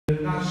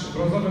nasz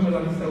brązowy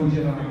medalista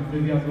udziela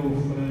wywiadów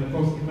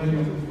polskich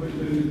mediów,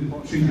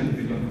 przyjdzie do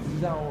wywiadu.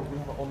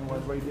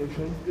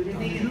 Good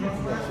evening in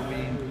Ruslan.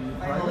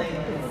 Finally,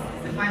 it's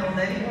the final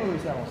day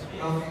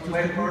of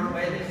World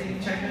Weightlifting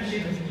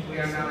Championship. We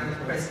are now at the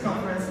press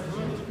conference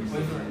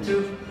with two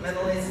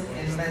medalists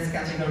in men's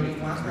category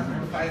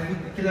 105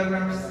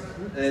 kilograms.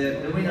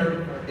 The winner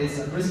is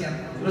Ruslan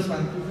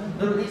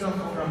Nurudinov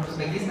from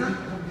Uzbekistan.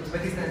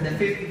 Uzbekistan is the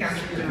fifth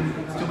country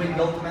to win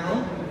gold medal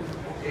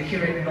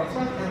here in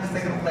Ruslan, and the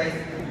second place,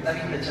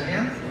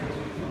 Bedzhanyan.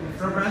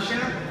 From Russia,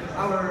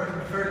 our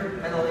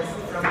third medalist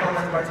from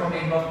Poland,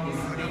 Bartlomiej, Bonk, is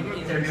being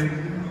interviewed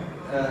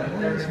in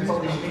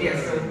Polish media,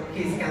 so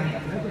he's coming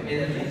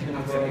immediately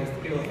after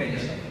he will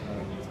finish.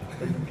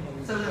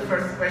 So the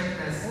first question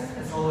is,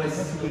 as always,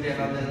 will be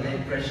about the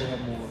impression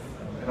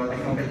about the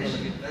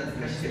competition.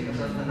 That's tylko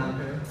żadne nam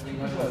nie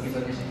można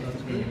zgadzać się z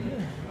tym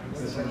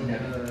wysłaniem.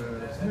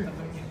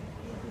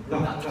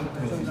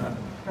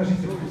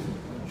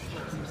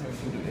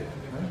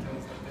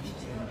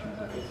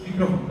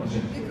 Mikrofon,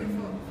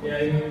 Я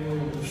ему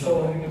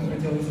что он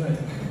хотел узнать.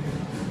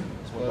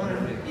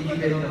 И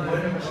теперь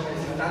довольно большим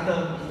результатом,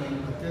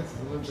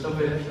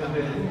 чтобы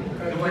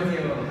думать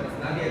о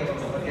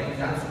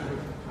организации,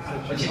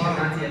 о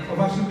чемпионате. О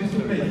вашем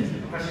выступлении.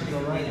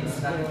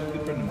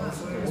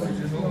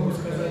 Могу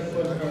сказать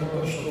только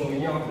то, что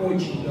я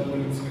очень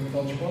доволен своим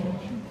толчком.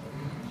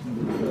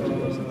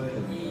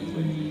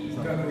 И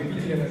как вы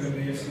видели,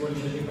 наверное, я всего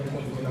лишь один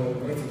подход сделал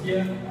в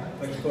рывке,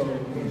 так что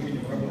мы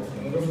видим работу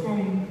над рывком,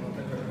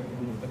 так как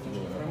он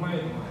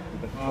хромает.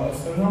 А в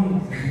основном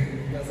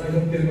я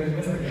занял первое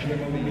место, как я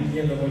могу быть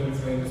недоволен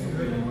своим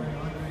выступлением.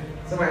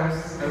 So I was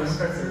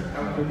first, I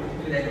could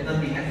not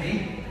be happy.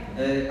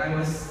 I'm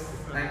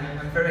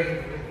very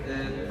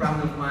proud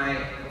of my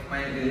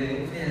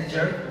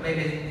jerk.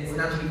 Maybe it's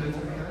not good.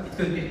 It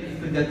could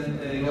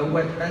go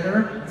better.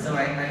 So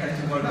I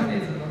have to work on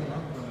it.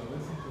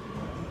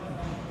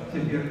 Ну,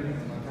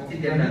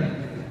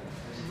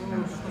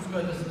 что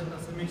сказать о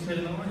самих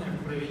соревнованиях,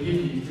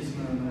 проведении,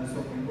 естественно, на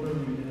высоком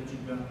уровне, где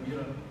чемпионат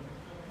мира.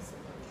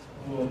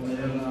 Вот,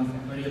 наверное,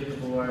 редко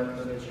бывает,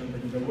 когда чем-то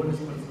недовольны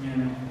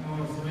спортсмены. Но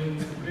своим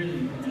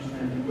выступлением, конечно,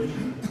 я не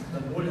очень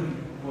доволен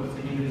вот,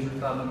 этим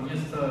результатом.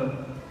 Место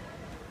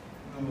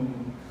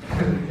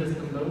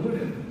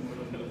доволен,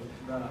 может быть,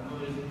 да, но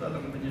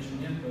результатом, конечно,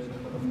 нет,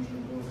 потому что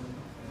был,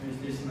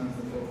 естественно,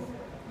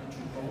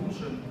 чуть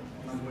получше,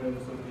 на более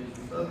высокий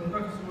результат. Ну,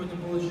 как сегодня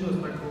получилось,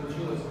 так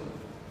получилось.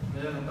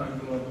 Наверное, так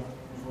было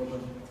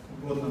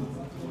угодно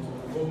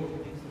Богу.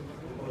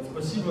 Вот,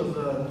 спасибо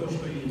за то,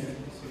 что есть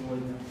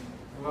сегодня.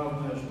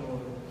 Главное, что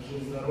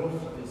жив-здоров,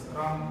 без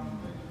травм,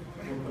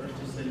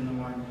 прошли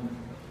соревнования.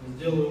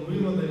 Сделаю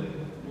выводы,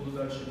 буду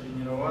дальше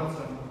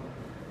тренироваться.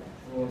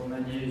 Вот,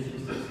 надеюсь,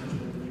 естественно,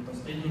 что это не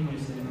последние мои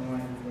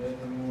соревнования,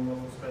 поэтому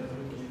опускать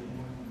руки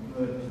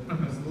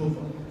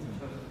глупо.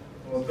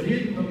 Вот,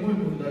 приеду домой,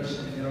 буду дальше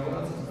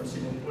тренироваться.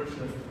 Спасибо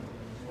большое.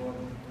 Вот.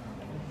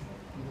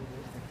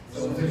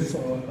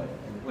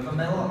 With a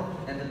medal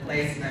and the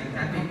place, I'm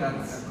happy, but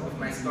with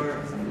my score,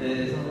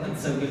 not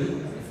so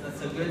good. It's not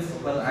so good.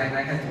 Well, I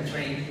have to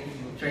train,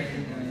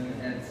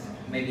 and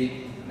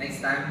maybe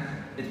next time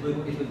it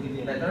will be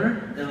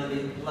better. There will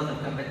be a lot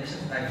of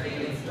competitions. I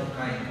think it's not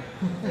my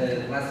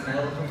last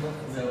medal,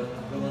 so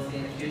we will see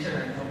in the future.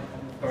 And of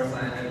course,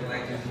 I would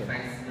like to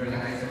thank the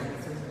organizer.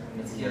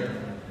 It's here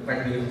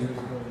quite good.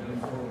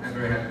 I'm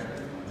very happy.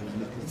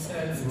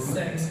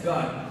 Thanks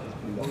God.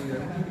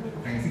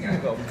 Thanks,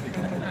 God.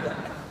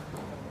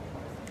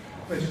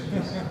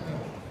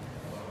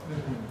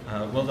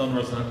 Well done,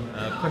 Ruslan.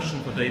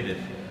 Question for David.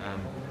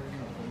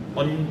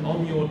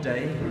 On your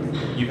day,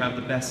 you have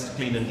the best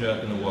clean and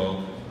jerk in the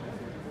world.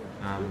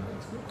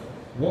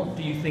 What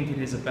do you think it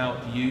is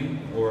about you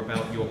or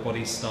about your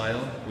body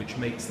style which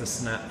makes the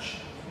snatch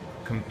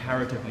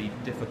comparatively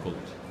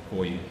difficult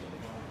for you?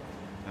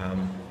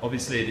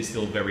 Obviously, it is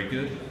still very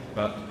good,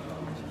 but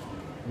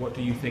what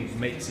do you think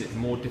makes it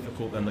more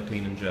difficult than the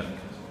clean and jerk?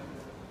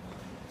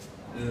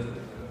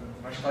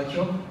 Ваш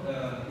толчок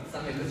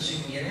самый лучший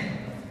в мире,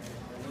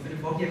 но при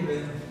Боге вы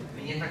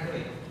не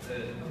такой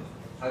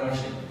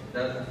хороший.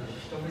 Да?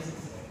 Что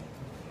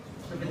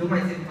вы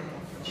думаете,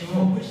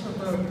 почему? Обычно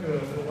так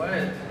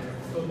бывает.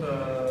 Кто-то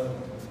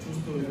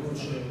чувствует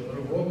лучше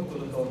рывок,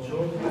 кто-то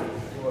толчок.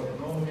 Вот.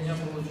 Но у меня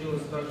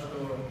получилось так, что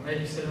на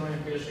этих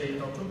соревнованиях, конечно, я и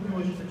толчок не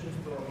очень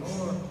чувствовал, но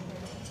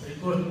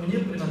рекорд мне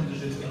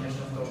принадлежит,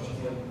 конечно, в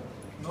толчке.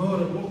 Но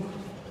рывок,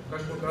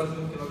 как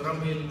показывают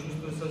килограммы, я не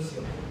чувствую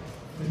совсем.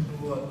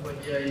 Вот,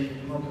 я и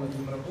много над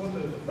этим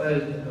работаю,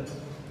 пытаюсь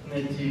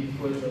найти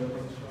какое-то,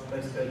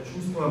 так сказать,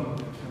 чувство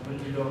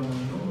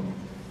определенное, но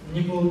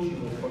не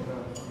получилось пока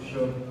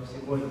еще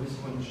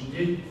сегодняшний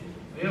день.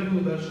 Но я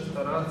буду дальше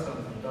стараться,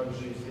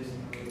 также,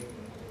 естественно,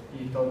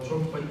 и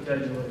толчок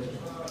подтягивать,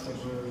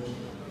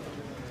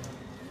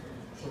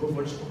 чтобы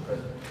больше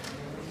показать.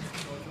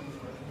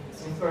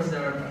 Of course,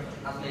 there are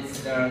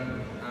athletes that are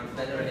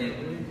better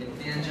in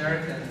clean and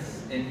jerk and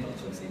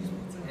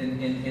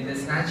in the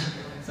snatch.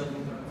 So,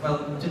 well,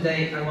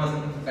 today I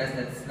wasn't best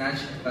at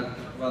snatch, but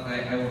well,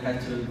 I will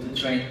have to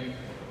train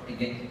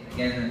again,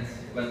 and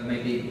well,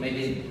 maybe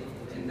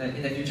in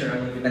the future I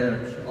will be better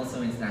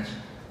also in snatch.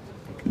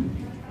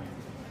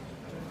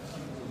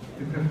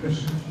 You have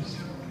questions?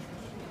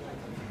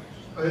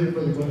 I think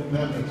for the gold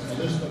medal, is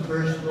this the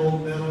first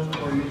gold medal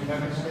for you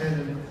Pakistan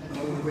and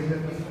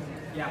weightlifting?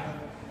 Yeah.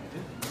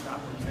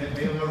 And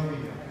male or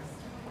female?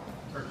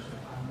 First.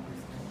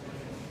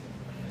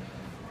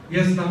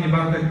 Jest z nami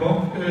Bartek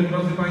Bonk,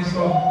 drodzy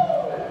Państwo.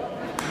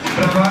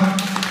 Brawa.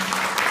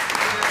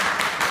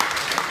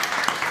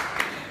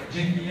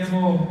 Dzięki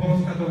niemu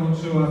Polska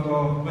dołączyła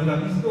do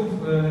medalistów.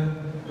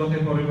 Do tej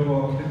pory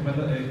było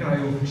tych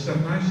krajów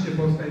 14.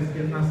 Polska jest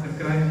 15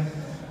 krajem,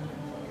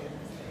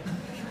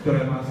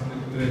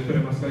 które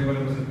ma swojego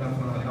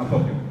reprezentanta na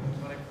podium.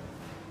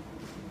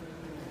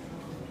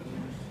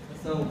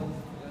 So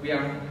we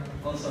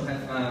also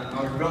have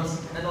our bronze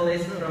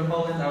medalist from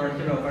Poland, our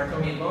hero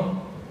Bartlomiej.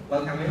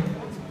 Welcome him.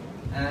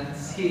 And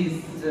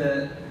he's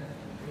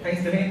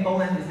thanks to him,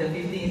 Poland is the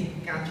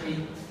 15th country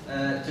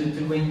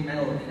to win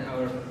medal in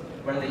our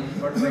World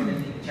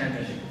Weightlifting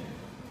Championship.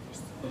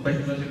 W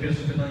takim razie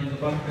pierwsze pytanie do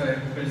Bartka,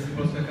 jak powiedzmy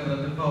Polska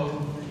Kanada TV,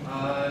 a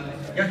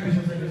jak byś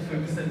ocenił swój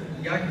występ,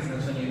 jakie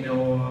znaczenie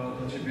miało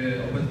dla Ciebie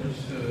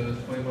obecność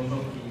Twojej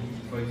małżonki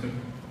i Twojej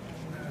córki?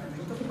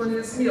 No to chyba nie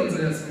jest mi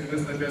oceniać swój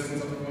występ, ja jestem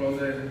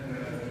zadowolony,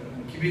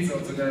 kibice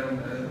oceniają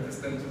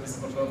występ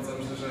sportowca,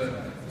 myślę, że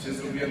dzisiaj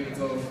zrobiłem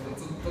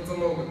to co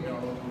mogłem,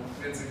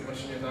 więcej chyba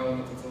się nie dało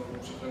na to, co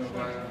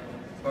przetrenowałem.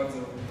 Bardzo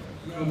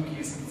krótki,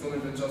 skrócony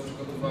ten czas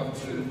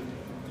przygotowawczy.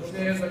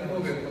 Różnie jednak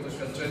powiem po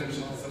doświadczeniu,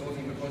 że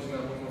zawodnik wychodzi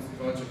na pomoc i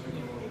walczy w tym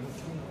może.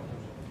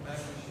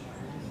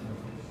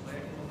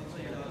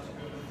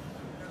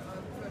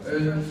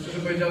 Szczerze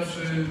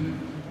powiedziawszy,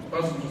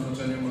 bardzo duże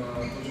znaczenie ma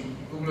to, że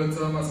w ogóle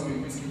cała masa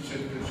moich bliskich dzisiaj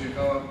tutaj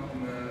przyjechała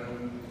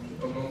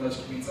oglądać,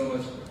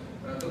 kibicować.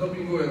 To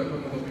dopinguje, na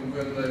pewno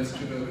dopinguje, dodaje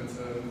skrzydeł, więc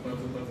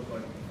bardzo, bardzo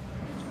fajnie.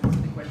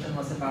 The question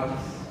was about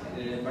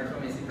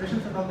Bartlomiej's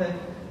impressions about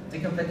the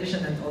competition,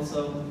 and also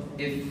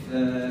if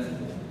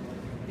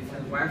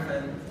his wife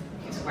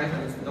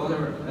and his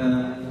daughter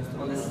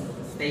on the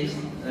stage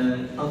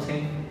helped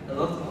him a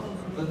lot.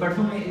 But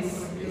Bartlomiej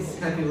is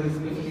happy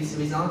with his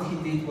result. He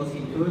did what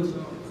he could.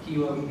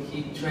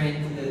 He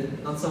trained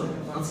not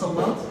so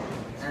well,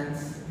 and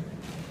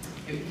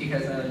he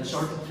has a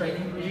short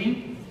training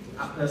regime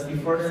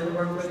before the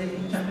World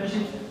Weightlifting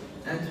Championship.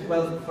 And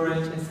well, for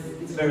him,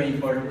 it's very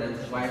important that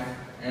his wife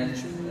and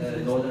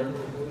daughter,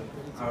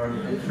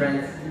 and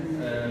friends,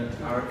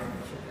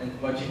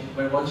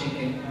 were watching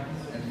him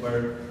and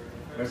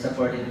were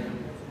supporting him.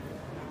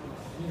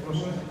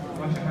 Proszę,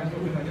 macie Państwo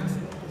pytania?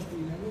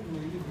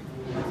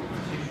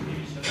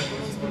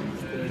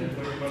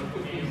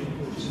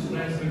 Czy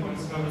zdaje sobie Pan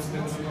sprawę z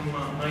tego, że Pan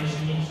ma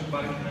najsilniejsze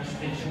barki na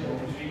świecie, bo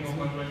dźwigał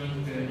Pan na nich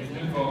nie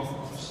tylko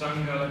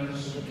sztangę, ale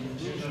też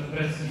ciężar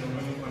presji,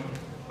 obronił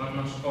Pan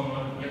nasz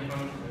honor. Jak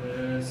Pan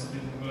sobie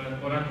w ogóle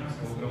poradził z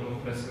tą ogromną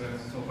presją, jak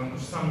został Pan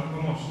już sam na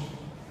pomoście?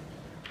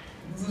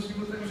 No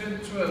zacznijmy od tego, że ja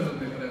nie czułem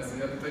żadnej presji.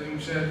 Ja tutaj nie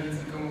musiałem nic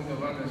nikomu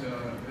udowadniać, ja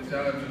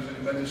wiedziałem, że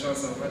jeżeli będzie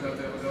szansa o medal,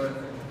 to ja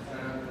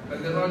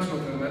będę walczył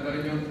o ten medal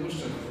i nie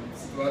odpuszczę.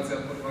 Sytuacja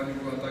w porwaniu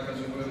była taka,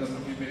 że byłem na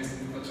drugim miejscu,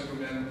 dlaczego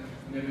miałem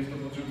nie być do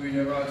podrzutu i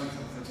nie walczyć,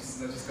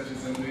 zaciskać się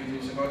zęby i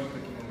nie się walczyć w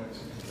takim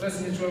momencie.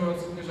 Presji nie czułem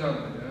absolutnie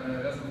żadnej.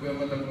 Ja zdobyłem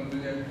medal w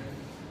Londynie,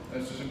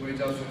 szczerze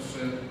powiedziawszy,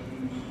 jeszcze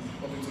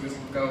po tym, co mnie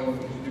spotkało,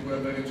 nie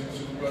byłem pewien,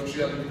 czy w ogóle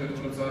przyjadę tutaj do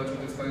Wrocławia, czy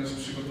będę w stanie się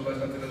przygotować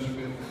na tyle,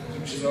 żeby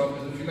się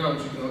załapać do finału,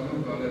 czyli do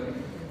grupy, ale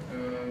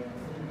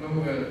no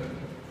mówię,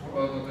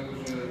 chyba dlatego,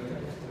 że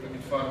taki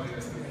twardy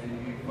jestem i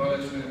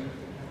waleczny,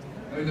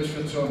 no i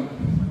doświadczony.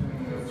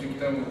 Dzięki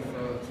temu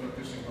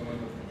praktycznie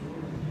pomaga.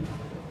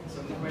 So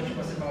the question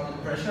was about the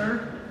pressure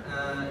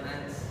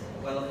and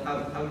well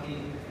how he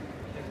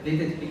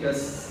did it,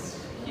 because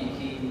he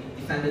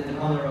defended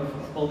the honor of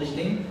his Polish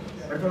team.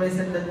 Bartlomiej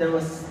said that there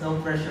was no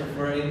pressure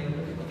for him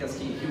because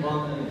he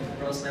won the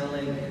bronze medal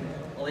in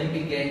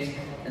Olympic Games,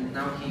 and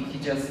now he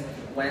just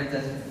went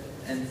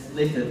and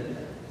lifted.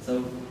 So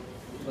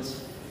it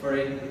was for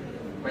him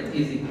quite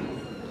easy.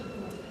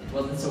 It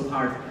wasn't so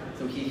hard.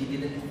 So he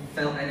didn't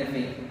feel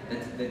anything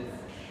that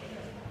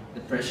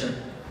the pressure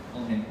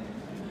on him.